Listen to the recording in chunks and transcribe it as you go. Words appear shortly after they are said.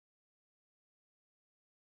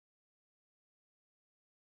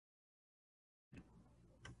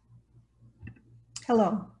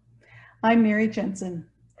Hello, I'm Mary Jensen.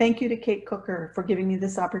 Thank you to Kate Cooker for giving me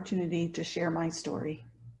this opportunity to share my story.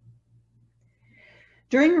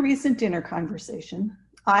 During a recent dinner conversation,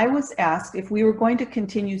 I was asked if we were going to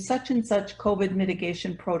continue such and such COVID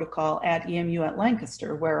mitigation protocol at EMU at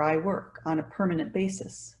Lancaster, where I work, on a permanent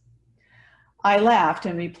basis. I laughed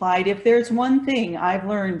and replied, if there's one thing I've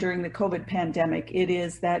learned during the COVID pandemic, it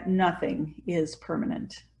is that nothing is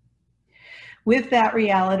permanent. With that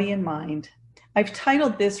reality in mind, I've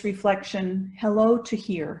titled this reflection, Hello to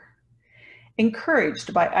Here,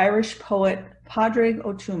 encouraged by Irish poet Pádraig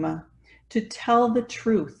Ó Tuama to tell the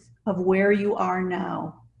truth of where you are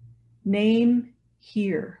now. Name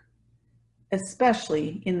here,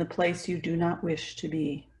 especially in the place you do not wish to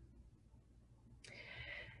be.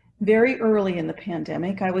 Very early in the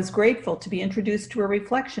pandemic, I was grateful to be introduced to a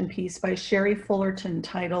reflection piece by Sherry Fullerton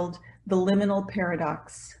titled The Liminal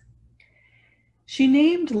Paradox. She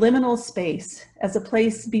named liminal space as a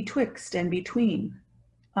place betwixt and between,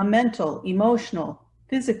 a mental, emotional,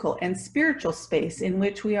 physical, and spiritual space in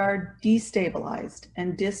which we are destabilized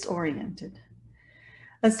and disoriented.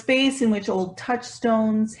 A space in which old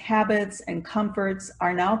touchstones, habits, and comforts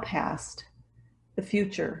are now past, the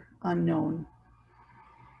future unknown.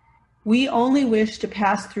 We only wish to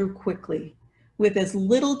pass through quickly, with as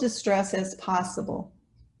little distress as possible,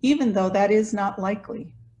 even though that is not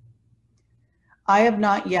likely. I have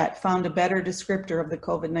not yet found a better descriptor of the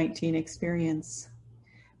COVID-19 experience.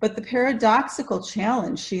 But the paradoxical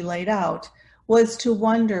challenge she laid out was to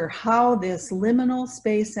wonder how this liminal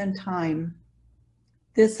space and time,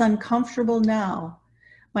 this uncomfortable now,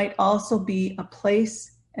 might also be a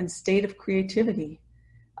place and state of creativity,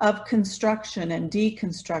 of construction and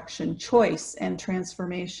deconstruction, choice and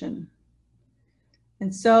transformation.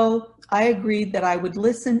 And so I agreed that I would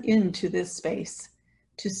listen into this space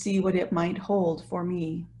to see what it might hold for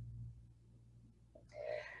me.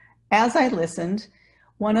 As I listened,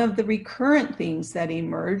 one of the recurrent themes that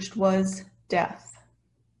emerged was death.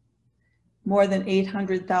 More than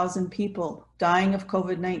 800,000 people dying of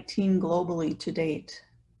COVID-19 globally to date.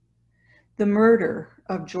 The murder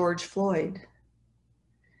of George Floyd.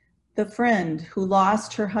 The friend who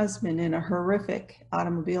lost her husband in a horrific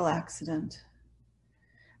automobile accident.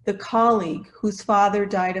 The colleague whose father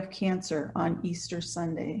died of cancer on Easter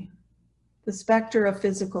Sunday. The specter of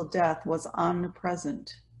physical death was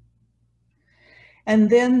omnipresent. And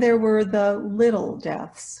then there were the little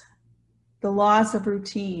deaths, the loss of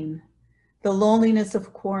routine, the loneliness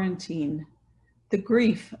of quarantine, the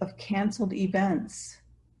grief of canceled events.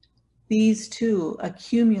 These too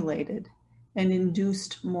accumulated and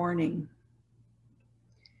induced mourning.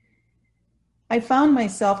 I found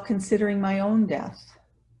myself considering my own death.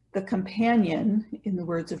 The companion, in the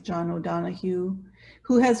words of John O'Donohue,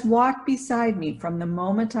 who has walked beside me from the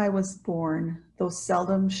moment I was born, though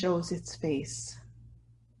seldom shows its face.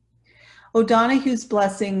 O'Donohue's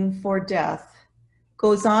blessing for death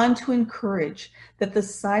goes on to encourage that the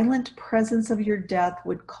silent presence of your death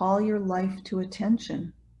would call your life to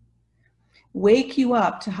attention, wake you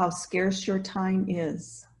up to how scarce your time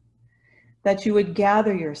is, that you would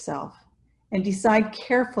gather yourself and decide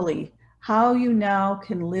carefully how you now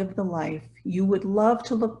can live the life you would love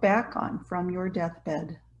to look back on from your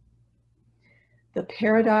deathbed. The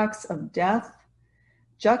paradox of death,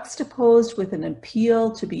 juxtaposed with an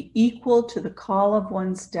appeal to be equal to the call of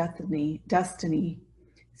one's destiny,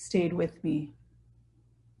 stayed with me.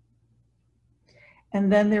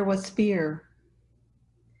 And then there was fear.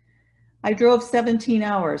 I drove 17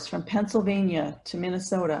 hours from Pennsylvania to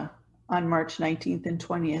Minnesota on March 19th and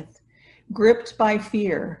 20th, gripped by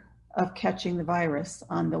fear of catching the virus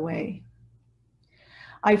on the way.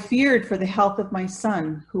 I feared for the health of my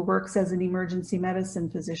son, who works as an emergency medicine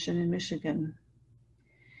physician in Michigan.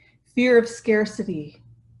 Fear of scarcity,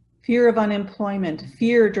 fear of unemployment,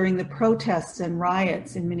 fear during the protests and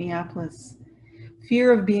riots in Minneapolis,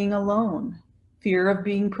 fear of being alone, fear of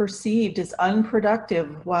being perceived as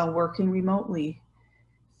unproductive while working remotely,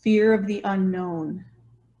 fear of the unknown,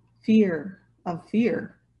 fear of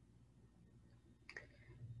fear.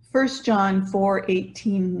 1 John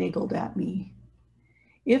 4:18 niggled at me.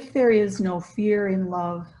 If there is no fear in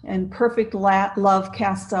love, and perfect love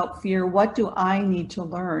casts out fear, what do I need to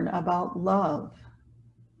learn about love?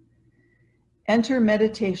 Enter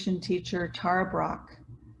meditation teacher Tara Brach,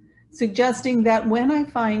 suggesting that when I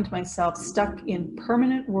find myself stuck in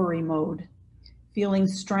permanent worry mode, feeling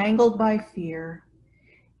strangled by fear,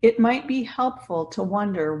 it might be helpful to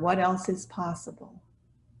wonder what else is possible,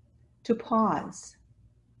 to pause,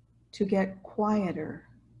 to get quieter,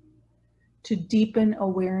 to deepen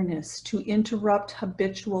awareness, to interrupt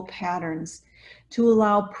habitual patterns, to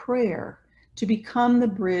allow prayer to become the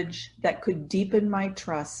bridge that could deepen my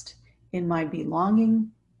trust in my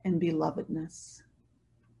belonging and belovedness.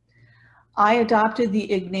 I adopted the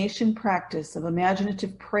Ignatian practice of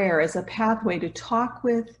imaginative prayer as a pathway to talk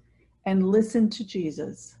with and listen to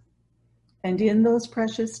Jesus. And in those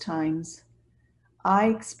precious times, I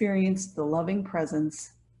experienced the loving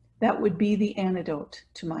presence that would be the antidote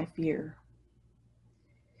to my fear.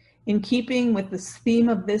 In keeping with the theme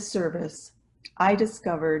of this service, I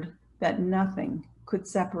discovered that nothing could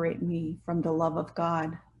separate me from the love of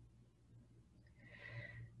God.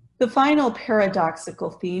 The final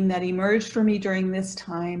paradoxical theme that emerged for me during this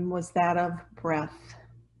time was that of breath.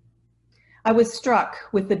 I was struck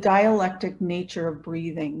with the dialectic nature of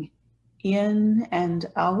breathing, in and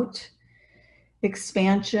out,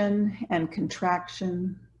 expansion and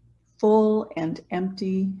contraction, full and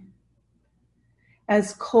empty.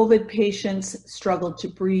 As COVID patients struggled to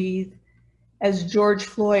breathe, as George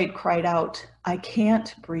Floyd cried out, "I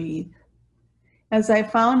can't breathe," as I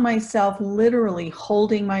found myself literally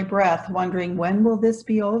holding my breath, wondering, when will this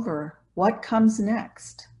be over? What comes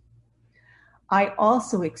next? I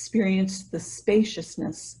also experienced the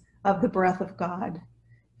spaciousness of the breath of God,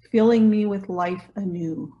 filling me with life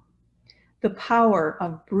anew, the power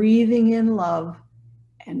of breathing in love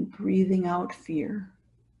and breathing out fear.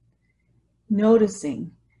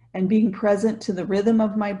 Noticing and being present to the rhythm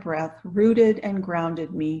of my breath rooted and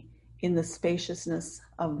grounded me in the spaciousness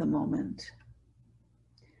of the moment.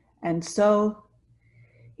 And so,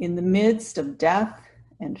 in the midst of death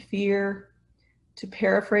and fear, to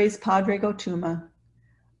paraphrase Padre Gotuma,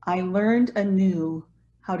 I learned anew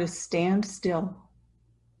how to stand still,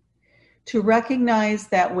 to recognize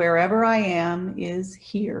that wherever I am is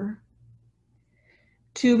here,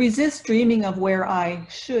 to resist dreaming of where I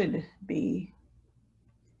should be,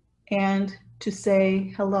 and to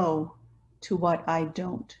say hello to what I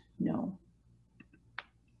don't know.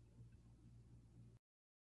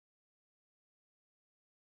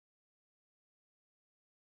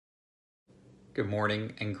 Good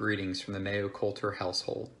morning and greetings from the Mayo Coulter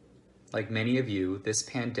household. Like many of you, this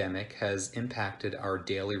pandemic has impacted our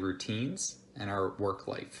daily routines and our work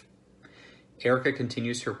life. Erica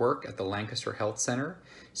continues her work at the Lancaster Health Center,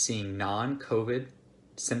 seeing non-COVID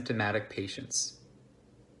symptomatic patients.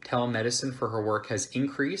 Telemedicine for her work has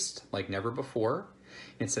increased like never before.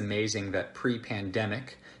 It's amazing that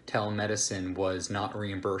pre-pandemic, telemedicine was not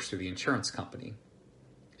reimbursed through the insurance company.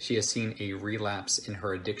 She has seen a relapse in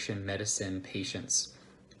her addiction medicine patients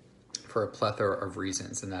for a plethora of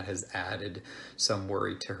reasons, and that has added some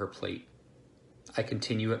worry to her plate. I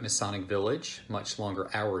continue at Masonic Village, much longer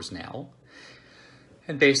hours now,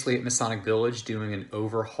 and basically at Masonic Village doing an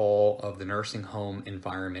overhaul of the nursing home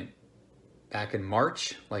environment. Back in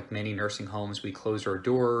March, like many nursing homes, we closed our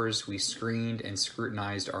doors, we screened and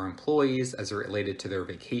scrutinized our employees as it related to their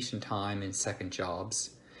vacation time and second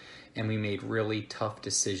jobs, and we made really tough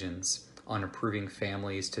decisions on approving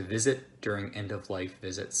families to visit during end-of-life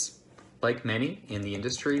visits. Like many in the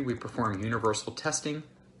industry, we perform universal testing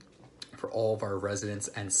for all of our residents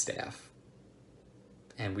and staff.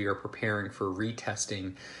 And we are preparing for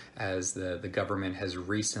retesting as the government has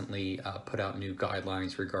recently put out new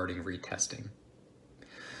guidelines regarding retesting.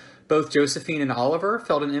 Both Josephine and Oliver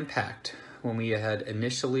felt an impact when we had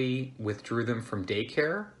initially withdrew them from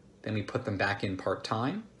daycare, then we put them back in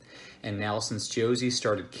part-time. And now since Josie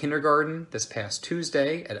started kindergarten this past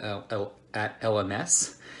Tuesday at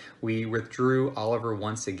LMS, we withdrew Oliver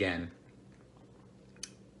once again.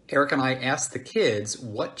 Eric and I asked the kids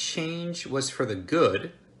what change was for the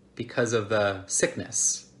good because of the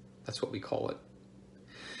sickness. That's what we call it.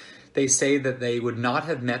 They say that they would not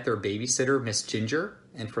have met their babysitter, Miss Ginger,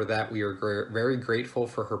 and for that we are very grateful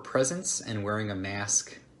for her presence and wearing a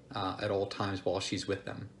mask at all times while she's with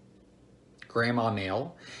them. Grandma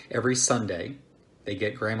mail. Every Sunday, they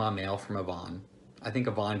get grandma mail from Yvonne. I think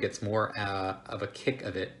Yvonne gets more of a kick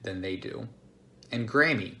of it than they do. And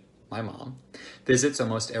Grammy, my mom, visits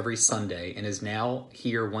almost every Sunday and is now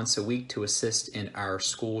here once a week to assist in our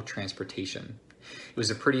school transportation. It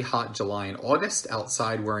was a pretty hot July and August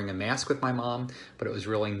outside wearing a mask with my mom, but it was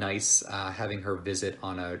really nice having her visit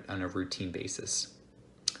on a routine basis.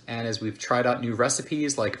 And as we've tried out new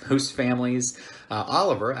recipes, like most families,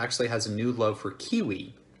 Oliver actually has a new love for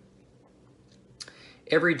kiwi.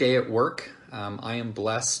 Every day at work, I am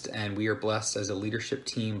blessed, and we are blessed as a leadership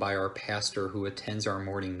team by our pastor who attends our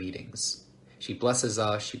morning meetings. She blesses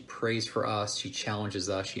us, she prays for us, she challenges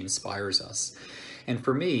us, she inspires us. And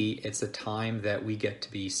for me, it's a time that we get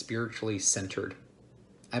to be spiritually centered.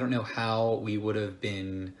 I don't know how we would have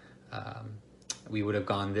been we would have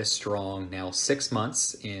gone this strong now 6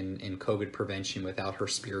 months in COVID prevention without her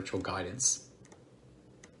spiritual guidance.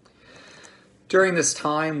 During this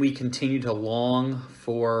time, we continue to long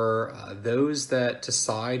for those that to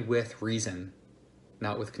side with reason,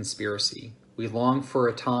 not with conspiracy. We long for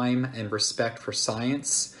a time and respect for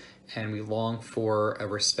science, and we long for a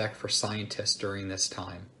respect for scientists during this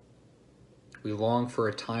time. We long for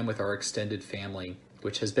a time with our extended family,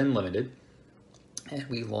 which has been limited, and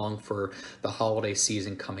we long for the holiday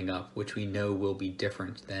season coming up, which we know will be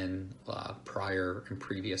different than prior and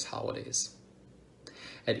previous holidays.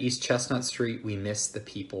 At East Chestnut Street, we miss the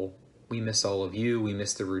people. We miss all of you. We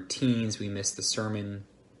miss the routines. We miss the sermon.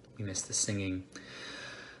 We miss the singing.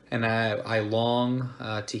 And I long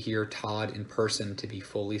to hear Todd in person, to be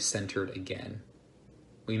fully centered again.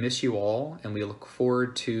 We miss you all, and we look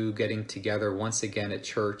forward to getting together once again at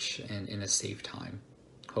church and in a safe time.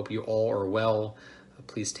 Hope you all are well.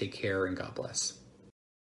 Please take care, and God bless.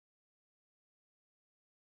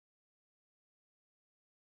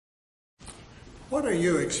 What are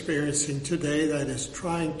you experiencing today that is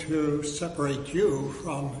trying to separate you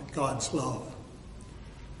from God's love?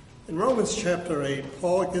 In Romans chapter 8,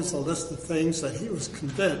 Paul gives a list of things that he was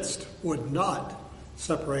convinced would not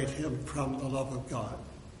separate him from the love of God.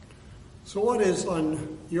 So what is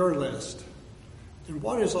on your list? And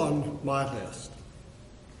what is on my list?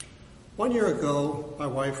 1 year ago, my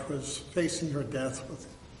wife was facing her death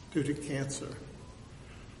due to cancer.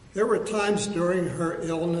 There were times during her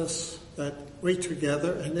illness that we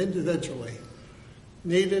together and individually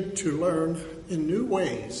needed to learn in new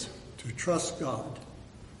ways to trust God,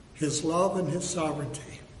 His love and His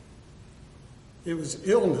sovereignty. It was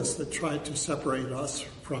illness that tried to separate us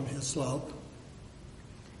from His love.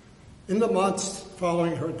 In the months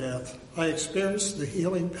following her death, I experienced the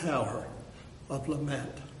healing power of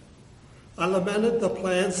lament. I lamented the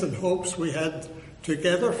plans and hopes we had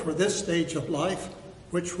together for this stage of life,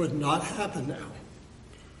 which would not happen now.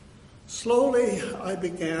 Slowly, I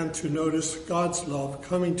began to notice God's love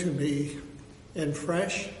coming to me in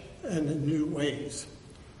fresh and in new ways.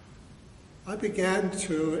 I began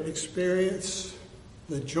to experience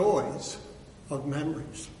the joys of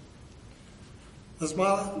memories. As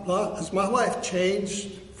my life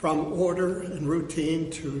changed from order and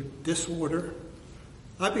routine to disorder,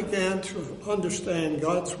 I began to understand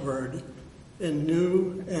God's word in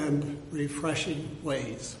new and refreshing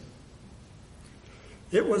ways.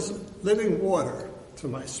 It was living water to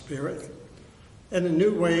my spirit, and in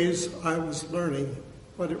new ways I was learning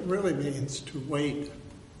what it really means to wait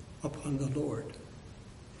upon the Lord.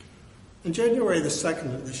 On January the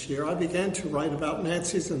 2nd of this year, I began to write about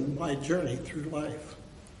Nancy's and my journey through life.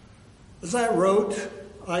 As I wrote,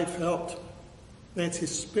 I felt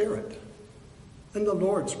Nancy's spirit and the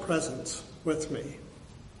Lord's presence with me.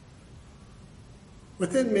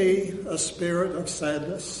 Within me, a spirit of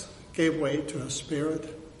sadness gave way to a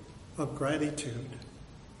spirit of gratitude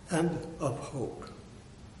and of hope.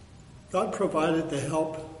 God provided the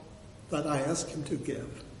help that I asked him to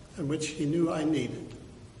give and which he knew I needed.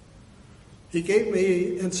 He gave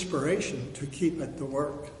me inspiration to keep at the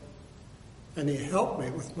work, and he helped me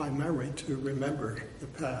with my memory to remember the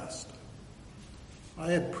past.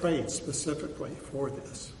 I had prayed specifically for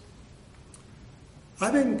this.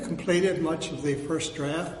 Having completed much of the first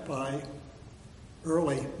draft by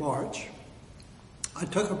early March, I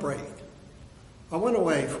took a break. I went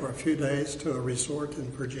away for a few days to a resort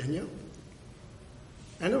in Virginia,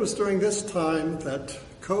 and it was during this time that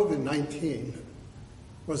COVID-19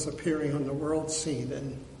 was appearing on the world scene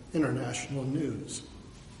in international news.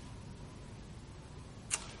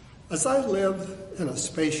 As I live in a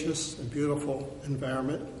spacious and beautiful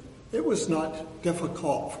environment, it was not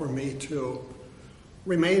difficult for me to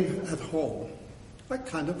remain at home. I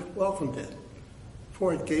kind of welcomed it,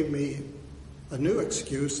 for it gave me a new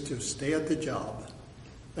excuse to stay at the job,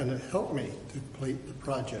 and it helped me to complete the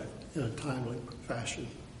project in a timely fashion.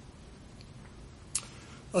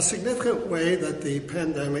 A significant way that the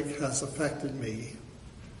pandemic has affected me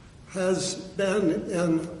has been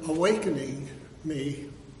in awakening me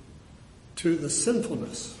to the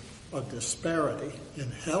sinfulness of disparity in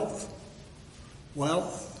health,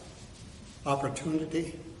 wealth,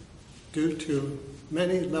 opportunity, due to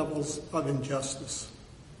many levels of injustice.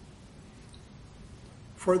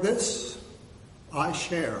 For this, I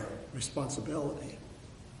share responsibility,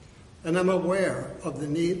 and I'm aware of the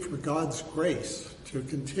need for God's grace to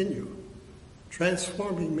continue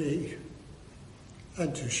transforming me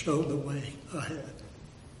and to show the way ahead.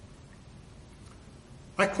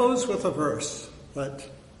 I close with a verse that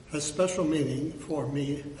has special meaning for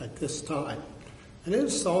me at this time, and it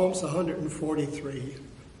is Psalms 143,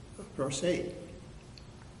 verse 8.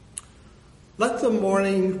 Let the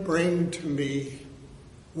morning bring to me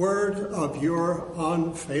word of your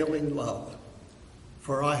unfailing love,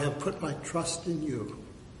 for I have put my trust in you.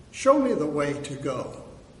 Show me the way to go,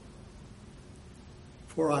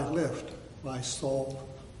 for I lift my soul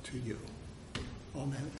to you. Amen.